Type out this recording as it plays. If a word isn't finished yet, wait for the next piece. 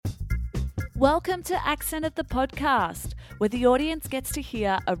Welcome to Accented the podcast, where the audience gets to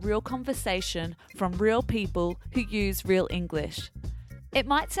hear a real conversation from real people who use real English. It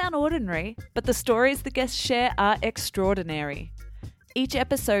might sound ordinary, but the stories the guests share are extraordinary. Each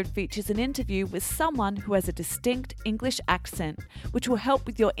episode features an interview with someone who has a distinct English accent, which will help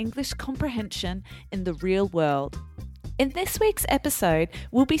with your English comprehension in the real world. In this week's episode,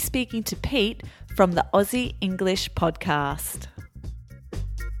 we'll be speaking to Pete from the Aussie English podcast.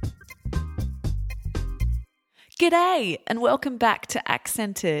 G'day and welcome back to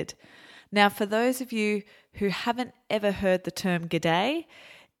Accented. Now, for those of you who haven't ever heard the term g'day,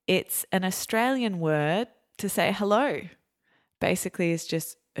 it's an Australian word to say hello. Basically, it's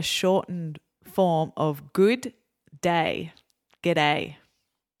just a shortened form of good day. G'day.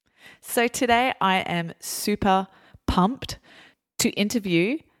 So today I am super pumped to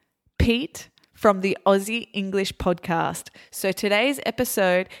interview Pete from the Aussie English podcast. So today's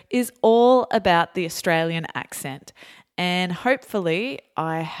episode is all about the Australian accent. And hopefully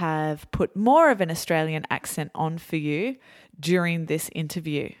I have put more of an Australian accent on for you during this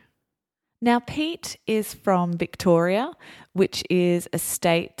interview. Now, Pete is from Victoria, which is a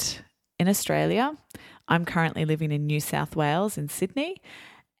state in Australia. I'm currently living in New South Wales in Sydney.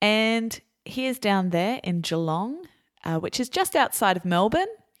 And he is down there in Geelong, which is just outside of Melbourne.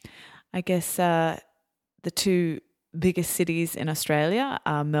 I guess the two biggest cities in Australia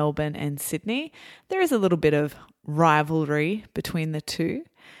are Melbourne and Sydney. There is a little bit of rivalry between the two.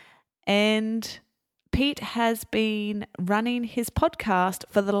 And Pete has been running his podcast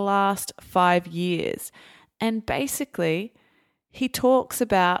for the last 5 years. And basically, he talks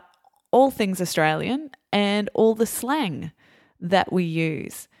about all things Australian and all the slang that we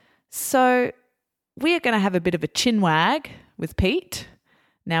use. So we are going to have a bit of a chin wag with Pete.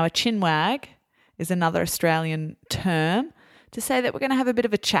 Now, a chin wag is another Australian term to say that we're going to have a bit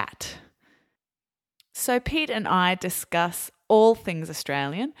of a chat. So Pete and I discuss all things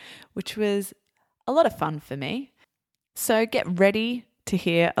Australian, which was a lot of fun for me. So get ready to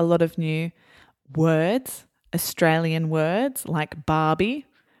hear a lot of new words, Australian words like Barbie,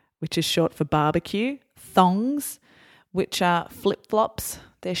 which is short for barbecue, thongs, which are flip-flops,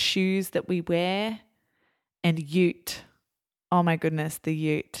 they're shoes that we wear, and ute. Oh my goodness, the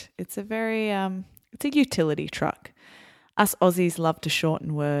ute. It's a very, it's a utility truck. Us Aussies love to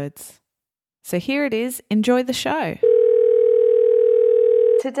shorten words. So here it is. Enjoy the show.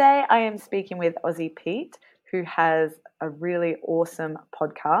 Today I am speaking with Aussie Pete, who has a really awesome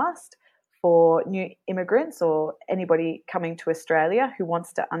podcast for new immigrants or anybody coming to Australia who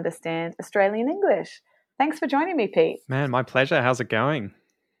wants to understand Australian English. Thanks for joining me, Pete. Man, my pleasure. How's it going?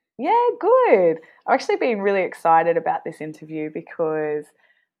 Yeah, good. I've actually been really excited about this interview because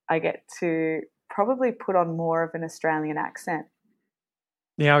I get to probably put on more of an Australian accent.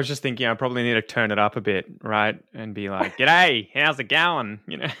 Yeah, I was just thinking I probably need to turn it up a bit, right? And be like, g'day, how's it going?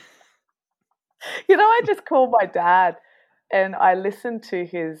 I just called my dad and I listened to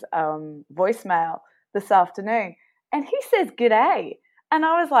his voicemail this afternoon and he says g'day. And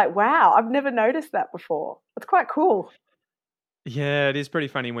I was like, wow, I've never noticed that before. It's quite cool. Yeah, it is pretty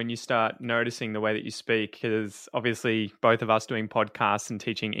funny when you start noticing the way that you speak, because obviously both of us doing podcasts and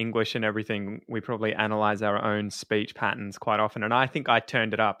teaching English and everything, we probably analyze our own speech patterns quite often. And I think I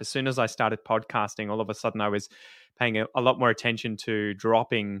turned it up. As soon as I started podcasting, all of a sudden I was paying a lot more attention to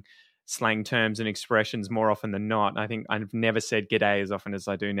dropping slang terms and expressions more often than not. I think I've never said g'day as often as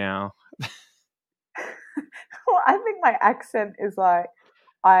I do now. Well, I think my accent is like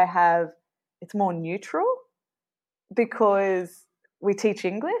it's more neutral, because we teach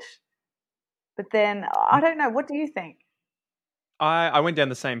English. But then, I don't know, what do you think? I went down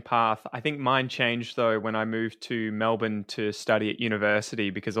the same path. I think mine changed, though, when I moved to Melbourne to study at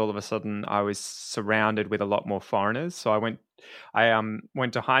university, because all of a sudden I was surrounded with a lot more foreigners. So I went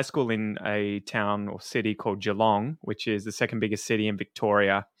to high school in a town or city called Geelong, which is the second biggest city in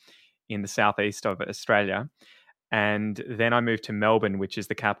Victoria in the southeast of Australia. And then I moved to Melbourne, which is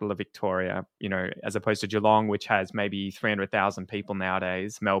the capital of Victoria, as opposed to Geelong, which has maybe 300,000 people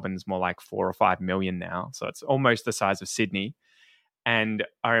nowadays. Melbourne's more like 4 or 5 million now. So it's almost the size of Sydney. And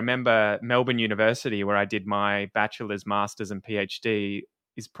I remember Melbourne University, where I did my bachelor's, master's and PhD,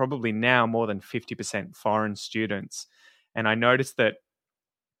 is probably now more than 50% foreign students. And I noticed that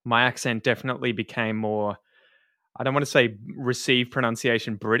my accent definitely became more, I don't want to say received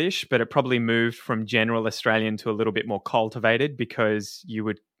pronunciation British, but it probably moved from general Australian to a little bit more cultivated, because you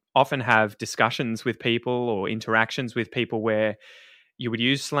would often have discussions with people or interactions with people where you would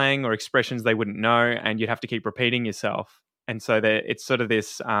use slang or expressions they wouldn't know, and you'd have to keep repeating yourself. And so it's sort of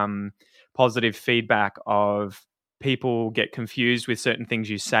this positive feedback of people get confused with certain things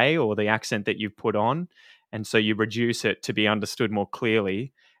you say or the accent that you've put on. And so you reduce it to be understood more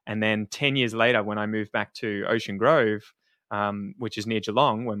clearly. And then 10 years later, when I moved back to Ocean Grove, which is near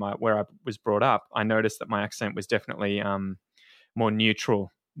Geelong, where I was brought up, I noticed that my accent was definitely more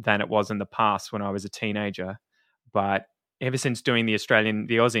neutral than it was in the past when I was a teenager. But ever since doing the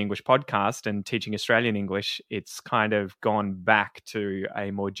Aussie English podcast and teaching Australian English, it's kind of gone back to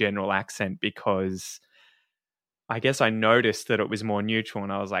a more general accent because I guess I noticed that it was more neutral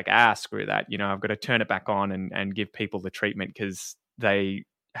and I was like, screw that. I've got to turn it back on and give people the treatment because they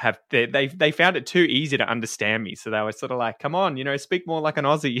found it too easy to understand me. So they were sort of like, come on, speak more like an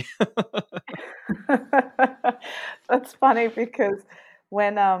Aussie. That's funny because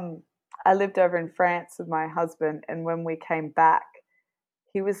when I lived over in France with my husband, and when we came back,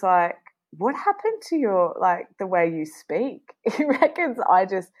 he was like, what happened to your, like, the way you speak? He reckons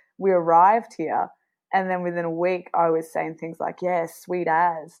we arrived here, and then within a week I was saying things like, yeah, sweet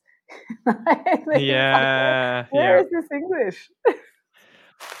as. Yeah. Where is this English?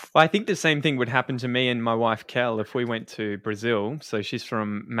 Well, I think the same thing would happen to me and my wife, Kel, if we went to Brazil. So she's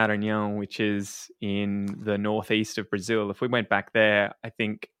from Maranhão, which is in the northeast of Brazil. If we went back there, I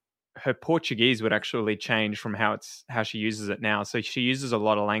think her Portuguese would actually change from how she uses it now. So she uses a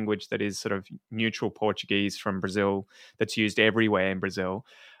lot of language that is sort of neutral Portuguese from Brazil that's used everywhere in Brazil.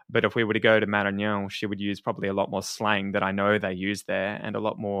 But if we were to go to Maranhão, she would use probably a lot more slang that I know they use there and a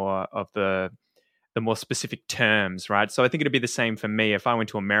lot more of the more specific terms, right? So I think it'd be the same for me. If I went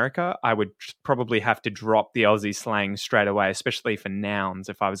to America, I would probably have to drop the Aussie slang straight away, especially for nouns.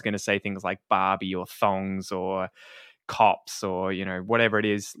 If I was going to say things like Barbie or thongs or cops or, whatever it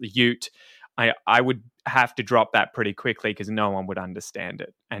is, ute, I would have to drop that pretty quickly because no one would understand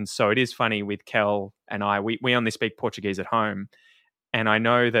it. And so it is funny with Kel and I, we only speak Portuguese at home. And I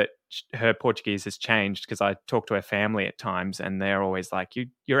know that her Portuguese has changed because I talk to her family at times and they're always like,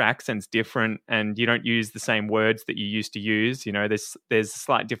 your accent's different and you don't use the same words that you used to use. There's a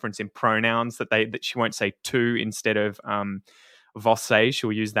slight difference in pronouns that she won't say tu instead of você.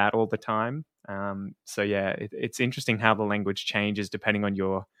 She'll use that all the time. So yeah, it's interesting how the language changes depending on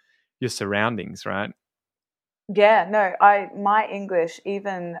your surroundings, right? Yeah, no, my English,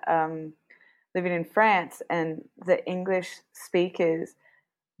 even living in France, and the English speakers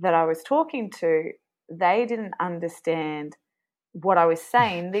that I was talking to, they didn't understand what I was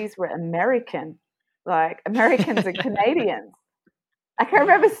saying. These were Americans and Canadians. I can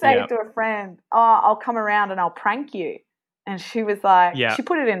remember saying to a friend, I'll come around and I'll prank you. And she was like, she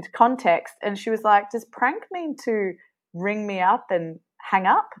put it into context and she was like, does prank mean to ring me up and hang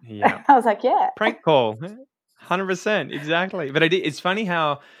up? Yeah. I was like, yeah. Prank call. 100%. Exactly. But it's funny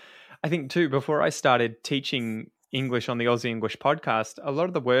how I think too, before I started teaching English on the Aussie English podcast, a lot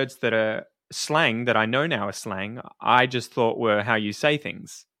of the words that are slang that I know now are slang, I just thought were how you say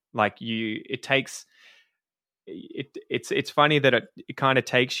things. Like it's funny that it kind of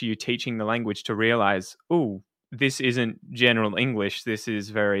takes you teaching the language to realize, this isn't general English. This is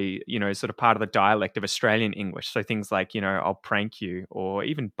very, sort of part of the dialect of Australian English. So things like, I'll prank you, or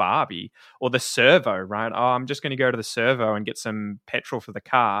even Barbie, or the servo, right? Oh, I'm just going to go to the servo and get some petrol for the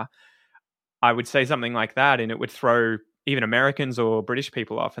car. I would say something like that and it would throw even Americans or British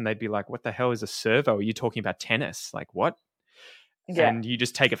people off and they'd be like, what the hell is a servo? Are you talking about tennis? Like what? Yeah. And you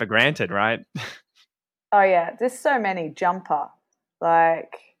just take it for granted, right? Oh yeah. There's so many. Jumper.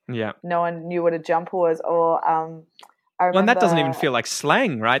 Like no one knew what a jumper was. Or I remember... and that doesn't even feel like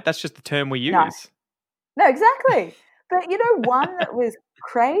slang, right? That's just the term we use. No, exactly. But one that was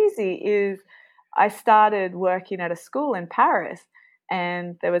crazy is I started working at a school in Paris.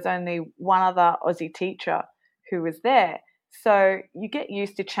 And there was only one other Aussie teacher who was there. So you get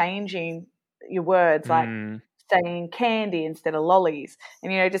used to changing your words, like saying candy instead of lollies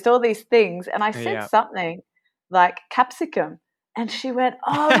and, just all these things. And I said something like capsicum. And she went,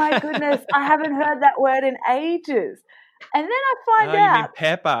 oh, my goodness, I haven't heard that word in ages. And then I find out. You mean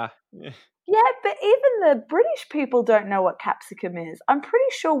pepper. Yeah, but even the British people don't know what capsicum is. I'm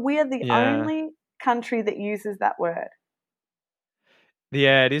pretty sure we're the only country that uses that word.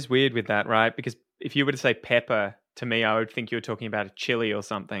 Yeah, it is weird with that, right? Because if you were to say pepper, to me, I would think you were talking about a chili or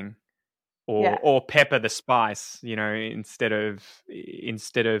something, or pepper the spice, instead of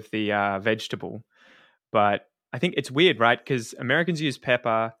the vegetable. But I think it's weird, right? Because Americans use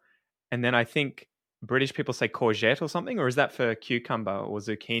pepper, and then I think British people say courgette or something, or is that for cucumber or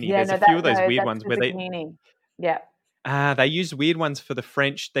zucchini? Yeah, There's a few of those weird ones where zucchini. Yeah. They use weird ones for the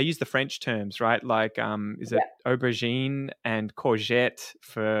French. They use the French terms, right? Like, is it Yeah. aubergine and courgette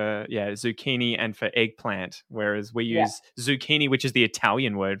for zucchini and for eggplant? Whereas we Yeah. use zucchini, which is the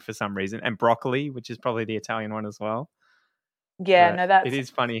Italian word for some reason, and broccoli, which is probably the Italian one as well. Yeah, But no, it that's, is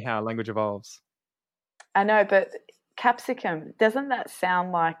funny how language evolves. I know, but capsicum, doesn't that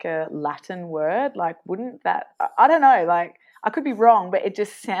sound like a Latin word? Like, wouldn't that, I don't know, like, I could be wrong, but it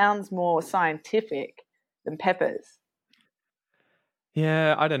just sounds more scientific than peppers.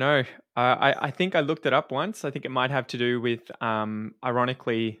 Yeah, I don't know. I think I looked it up once. I think it might have to do with,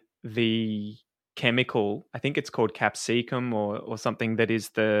 ironically, the chemical. I think it's called capsicum or something that is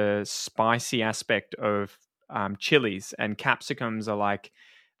the spicy aspect of chilies. And capsicums are like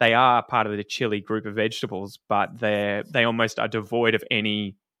they are part of the chili group of vegetables, but they almost are devoid of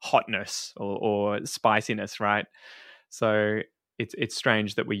any hotness or spiciness, right? So it's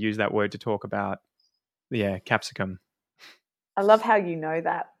strange that we use that word to talk about capsicum. I love how you know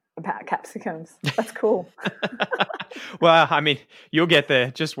that about capsicums. That's cool. Well, I mean, you'll get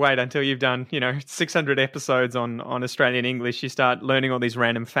there. Just wait until you've done, 600 episodes on Australian English. You start learning all these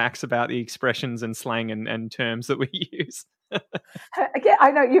random facts about the expressions and slang and terms that we use. Again,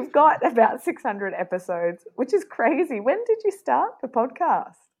 I know you've got about 600 episodes, which is crazy. When did you start the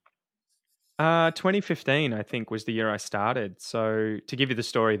podcast? 2015, I think, was the year I started. So to give you the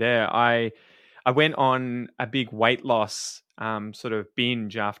story there, I went on a big weight loss sort of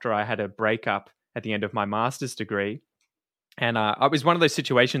binge after I had a breakup at the end of my master's degree. And I was one of those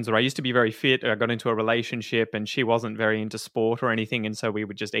situations where I used to be very fit. I got into a relationship and she wasn't very into sport or anything. And so we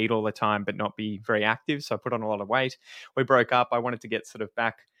would just eat all the time, but not be very active. So I put on a lot of weight. We broke up. I wanted to get sort of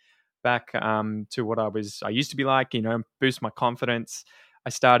back to what I used to be like, boost my confidence. I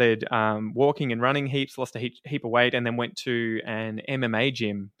started walking and running heaps, lost a heap of weight, and then went to an MMA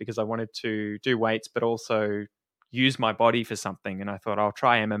gym because I wanted to do weights, but also use my body for something. And I thought I'll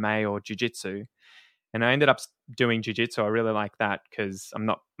try MMA or jiu-jitsu. And I ended up doing jiu-jitsu. I really like that because I'm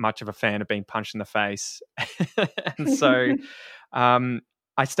not much of a fan of being punched in the face. And so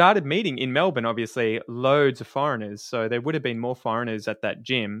I started meeting in Melbourne, obviously, loads of foreigners. So there would have been more foreigners at that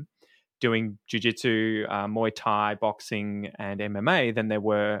gym doing jiu-jitsu, Muay Thai, boxing, and MMA than there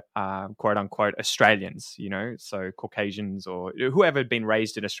were quote unquote Australians, so Caucasians or whoever had been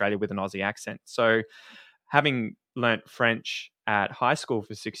raised in Australia with an Aussie accent. So having learnt French at high school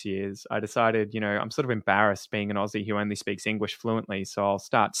for 6 years, I decided, I'm sort of embarrassed being an Aussie who only speaks English fluently. So I'll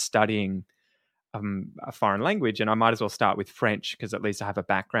start studying a foreign language, and I might as well start with French because at least I have a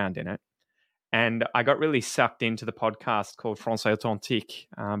background in it. And I got really sucked into the podcast called Français Authentique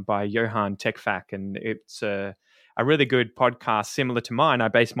by Johan Tekfak. And it's a really good podcast similar to mine. I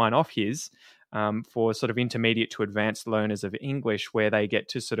based mine off his for sort of intermediate to advanced learners of English, where they get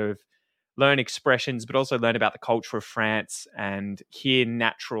to sort of learn expressions, but also learn about the culture of France and hear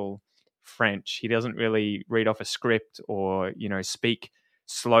natural French. He doesn't really read off a script or, speak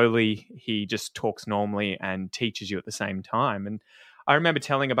slowly. He just talks normally and teaches you at the same time. And I remember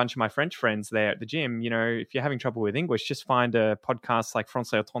telling a bunch of my French friends there at the gym, if you're having trouble with English, just find a podcast like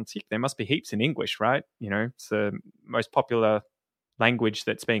Français Authentique. There must be heaps in English, right? It's the most popular language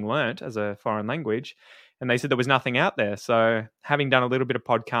that's being learnt as a foreign language. And they said there was nothing out there. So having done a little bit of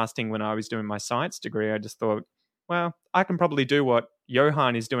podcasting when I was doing my science degree, I just thought, well, I can probably do what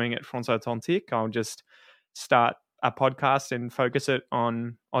Johan is doing at Français Authentique. I'll just start a podcast and focus it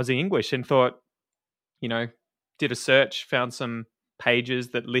on Aussie English, and thought, did a search, found some pages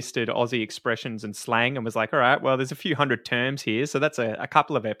that listed Aussie expressions and slang, and was like, all right, well, there's a few hundred terms here. So that's a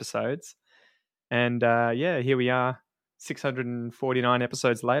couple of episodes. And here we are 649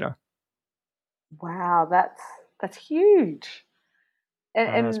 episodes later. Wow, that's huge. That's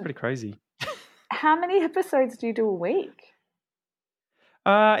And pretty crazy. how many episodes do you do a week?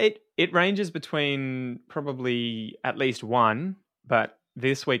 It ranges between probably at least one, but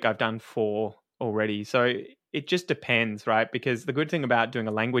this week I've done 4 already. So it just depends, right? Because the good thing about doing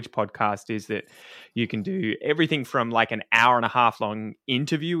a language podcast is that you can do everything from like an hour and a half long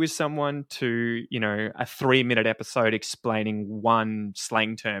interview with someone to, a 3-minute episode explaining one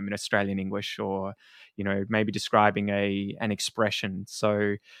slang term in Australian English, or, maybe describing an expression.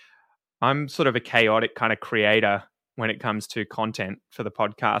 So I'm sort of a chaotic kind of creator when it comes to content for the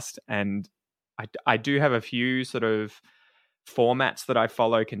podcast. And I do have a few sort of formats that I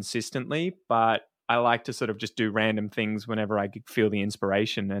follow consistently, but I like to sort of just do random things whenever I feel the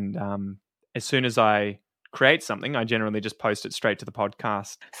inspiration. And as soon as I create something, I generally just post it straight to the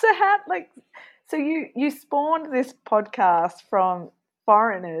podcast. So you spawned this podcast from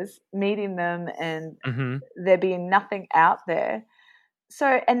foreigners meeting them and there being nothing out there.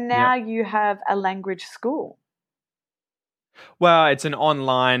 So, and now you have a language school. Well, it's an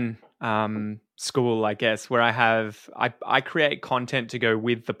online school, I guess, where I create content to go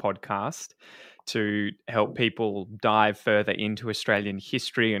with the podcast to help people dive further into Australian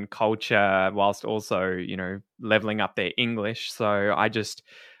history and culture, whilst also, leveling up their English. So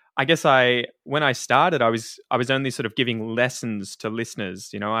when I started, I was only sort of giving lessons to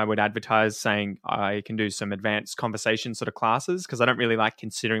listeners. I would advertise saying I can do some advanced conversation sort of classes because I don't really like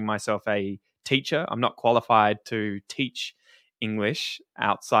considering myself a teacher. I'm not qualified to teach English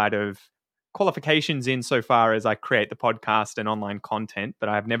outside of qualifications insofar as I create the podcast and online content, but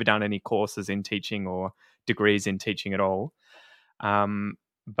I've never done any courses in teaching or degrees in teaching at all.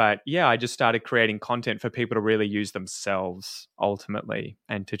 But yeah, I just started creating content for people to really use themselves ultimately,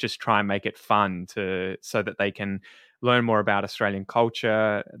 and to just try and make it fun so that they can learn more about Australian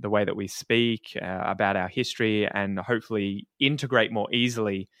culture, the way that we speak, about our history, and hopefully integrate more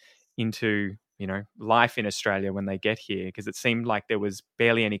easily into life in Australia when they get here, because it seemed like there was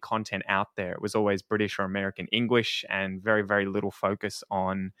barely any content out there. It was always British or American English and very, very little focus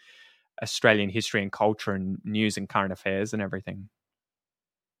on Australian history and culture and news and current affairs and everything.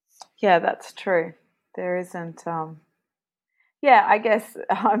 Yeah, that's true. There isn't. Yeah, I guess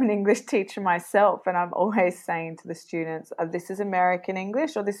I'm an English teacher myself, and I'm always saying to the students, this is American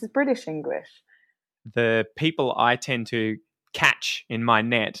English or this is British English. The people I tend to catch in my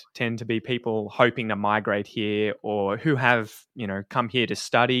net tend to be people hoping to migrate here, or who have, come here to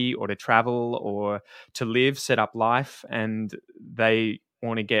study or to travel or to live, set up life, and they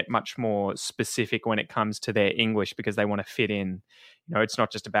want to get much more specific when it comes to their English because they want to fit in. It's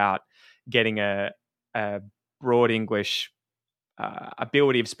not just about getting a broad English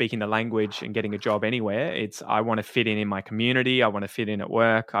ability of speaking the language and getting a job anywhere. It's I want to fit in my community. I want to fit in at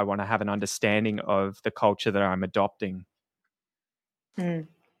work. I want to have an understanding of the culture that I'm adopting. Mm.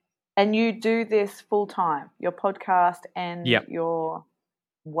 And you do this full time, your podcast and your...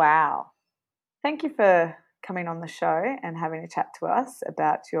 Wow. Thank you for coming on the show and having a chat to us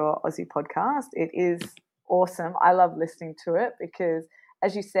about your Aussie podcast. It is awesome. I love listening to it because,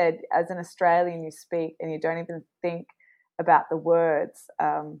 as you said, as an Australian, you speak and you don't even think about the words.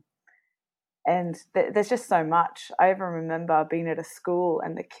 And there's just so much. I even remember being at a school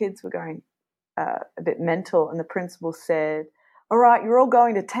and the kids were going a bit mental, and the principal said, "All right, you're all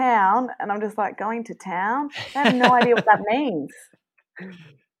going to town." And I'm just like, going to town? I have no idea what that means.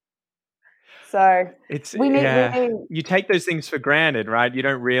 So you take those things for granted, right? You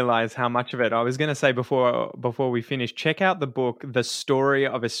don't realize how much of it. I was going to say before we finish, check out the book, The Story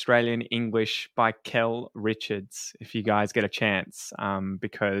of Australian English by Kel Richards, if you guys get a chance,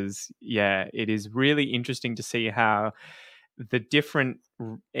 because it is really interesting to see how the different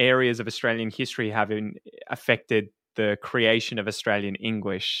areas of Australian history have affected the creation of Australian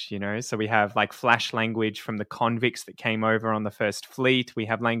English, So we have like flash language from the convicts that came over on the First Fleet. We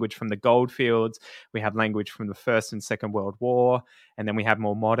have language from the goldfields. We have language from the First and Second World War. And then we have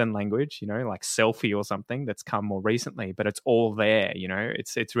more modern language, like selfie or something that's come more recently, but it's all there,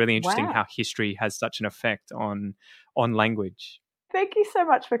 It's really interesting how history has such an effect on language. Thank you so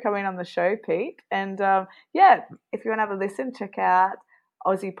much for coming on the show, Pete. And if you want to have a listen, check out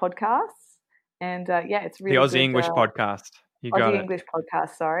Aussie Podcasts. And it's really the Aussie English podcast. You got it. Aussie English podcast,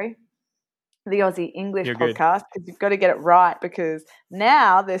 sorry. The Aussie English podcast, because you've got to get it right, because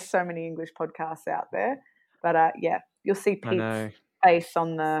now there's so many English podcasts out there. But you'll see Pete's face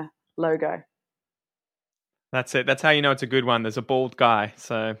on the logo. That's it. That's how you know it's a good one. There's a bald guy.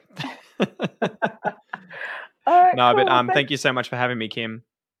 So all right, no, cool. But thank you so much for having me, Kim.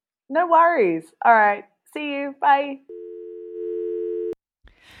 No worries. All right. See you. Bye.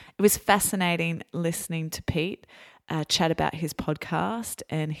 It was fascinating listening to Pete chat about his podcast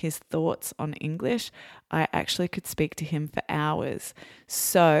and his thoughts on English. I actually could speak to him for hours.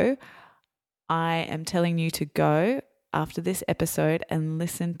 So I am telling you to go after this episode and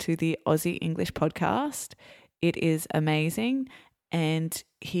listen to the Aussie English podcast. It is amazing, and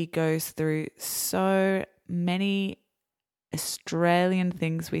he goes through so many Australian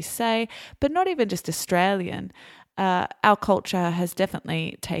things we say, but not even just Australian. Our culture has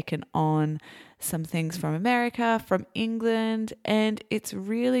definitely taken on some things from America, from England, and it's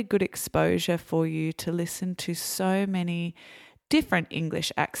really good exposure for you to listen to so many different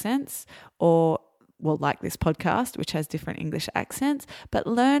English accents, like this podcast, which has different English accents, but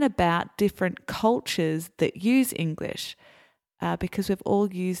learn about different cultures that use English, because we've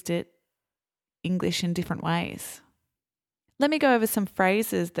all used English in different ways. Let me go over some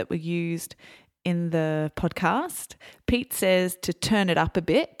phrases that were used in the podcast. Pete says to turn it up a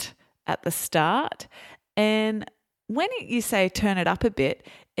bit at the start. And when you say turn it up a bit,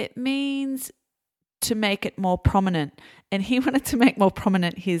 it means to make it more prominent, and he wanted to make more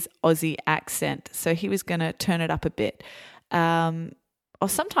prominent his Aussie accent. So he was going to turn it up a bit. Or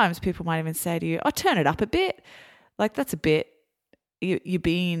sometimes people might even say to you, "Oh, turn it up a bit." Like, that's a bit,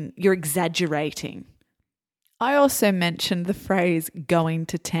 you're exaggerating. I also mentioned the phrase going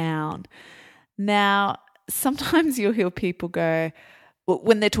to town. Now, sometimes you'll hear people go,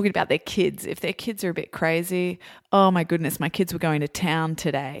 when they're talking about their kids, if their kids are a bit crazy, "Oh my goodness, my kids were going to town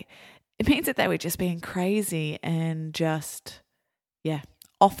today." It means that they were just being crazy and just,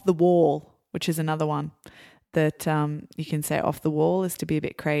 off the wall, which is another one that you can say off the wall is to be a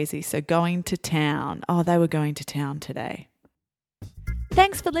bit crazy. So going to town. Oh, they were going to town today.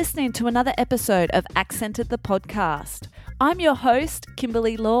 Thanks for listening to another episode of Accented the Podcast. I'm your host,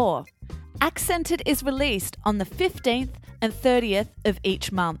 Kimberly Law. Accented is released on the 15th and 30th of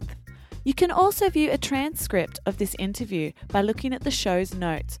each month. You can also view a transcript of this interview by looking at the show's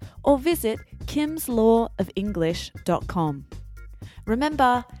notes or visit kimslawoфenglish.com.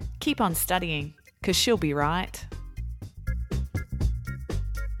 Remember, keep on studying, because she'll be right.